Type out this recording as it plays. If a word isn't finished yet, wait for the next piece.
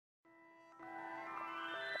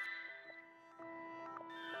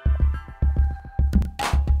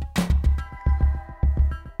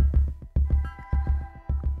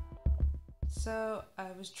So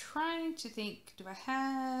I was trying to think, do I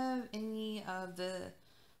have any of the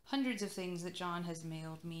hundreds of things that John has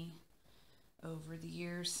mailed me over the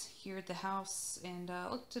years here at the house, and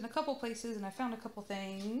looked in a couple places and I found a couple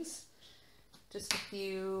things. Just a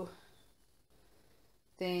few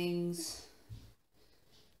things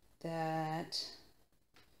that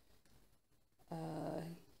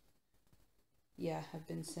yeah, have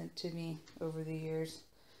been sent to me over the years.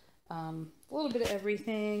 A little bit of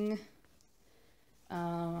everything.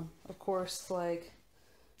 Of course, like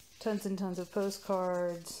tons and tons of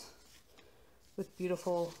postcards with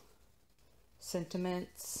beautiful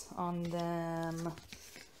sentiments on them.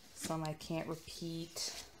 Some I can't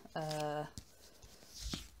repeat.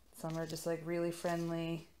 Some are just like really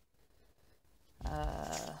friendly.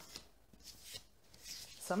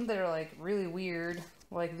 Some that are like really weird.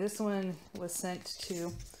 Like this one was sent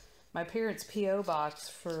to my parents' P.O. box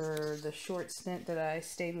for the short stint that I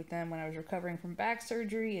stayed with them when I was recovering from back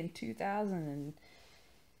surgery in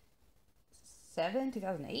 2007,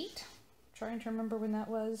 2008? Trying to remember when that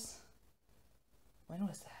was. When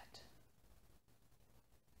was that?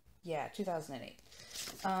 Yeah, 2008.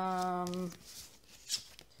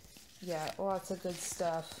 Yeah, lots of good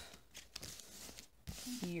stuff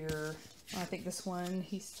here. I think this one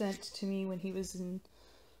he sent to me when he was in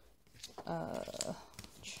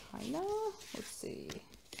China. Let's see.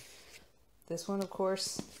 This one, of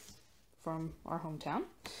course, from our hometown.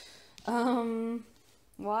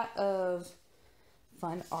 Lot of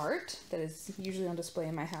fun art that is usually on display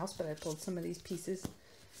in my house, but I pulled some of these pieces.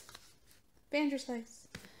 Banjo-slice.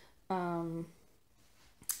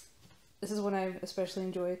 This is one I especially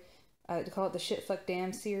enjoy. I like to call it the Shit Fuck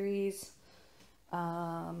Damn series.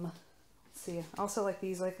 Let's see. I also like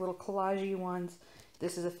these like little collage-y ones.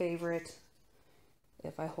 This is a favorite.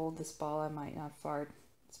 If I hold this ball, I might not fart.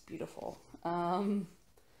 It's beautiful. I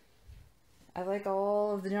like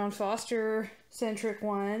all of the John Foster centric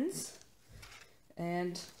ones.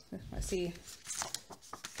 And I see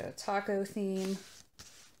got a taco theme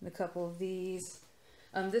and a couple of these.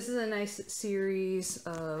 This is a nice series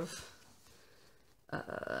of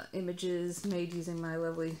images made using my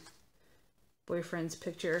lovely boyfriend's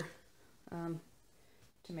picture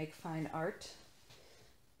to make fine art.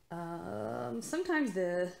 Sometimes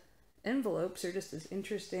the envelopes are just as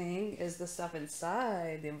interesting as the stuff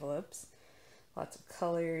inside the envelopes. Lots of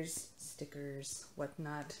colors, stickers,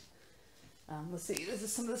 whatnot. Let's see, this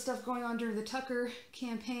is some of the stuff going on during the Tucker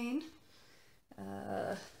campaign.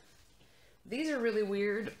 These are really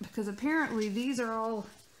weird because apparently these are all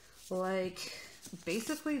like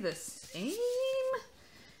basically the same,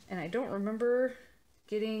 and I don't remember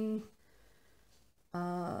getting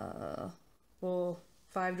well,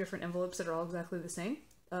 5 different envelopes that are all exactly the same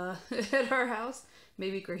at our house.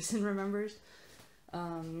 Maybe Grayson remembers.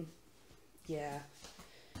 Yeah,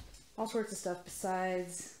 all sorts of stuff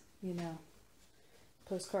besides, you know,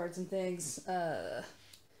 postcards and things.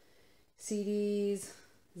 CDs,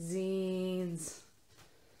 zines,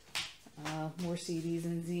 more CDs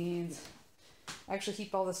and zines. I actually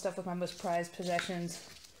keep all this stuff with my most prized possessions,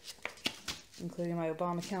 including my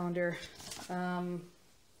Obama calendar.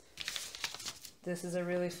 This is a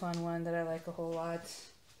really fun one that I like a whole lot.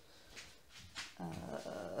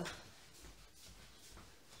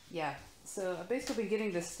 Yeah, so I've basically been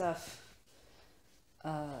getting this stuff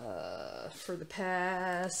for the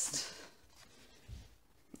past,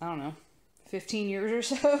 I don't know, 15 years or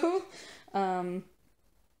so.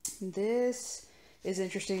 This is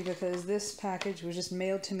interesting because this package was just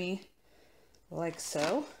mailed to me like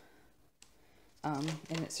so. And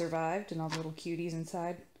it survived, and all the little cuties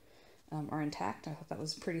inside are intact. I thought that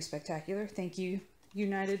was pretty spectacular. Thank you,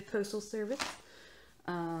 United Postal Service.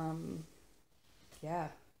 Yeah.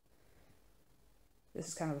 This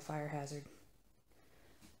is kind of a fire hazard.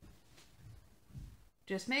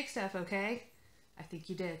 Just make stuff, okay? I think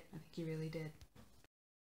you did. I think you really did.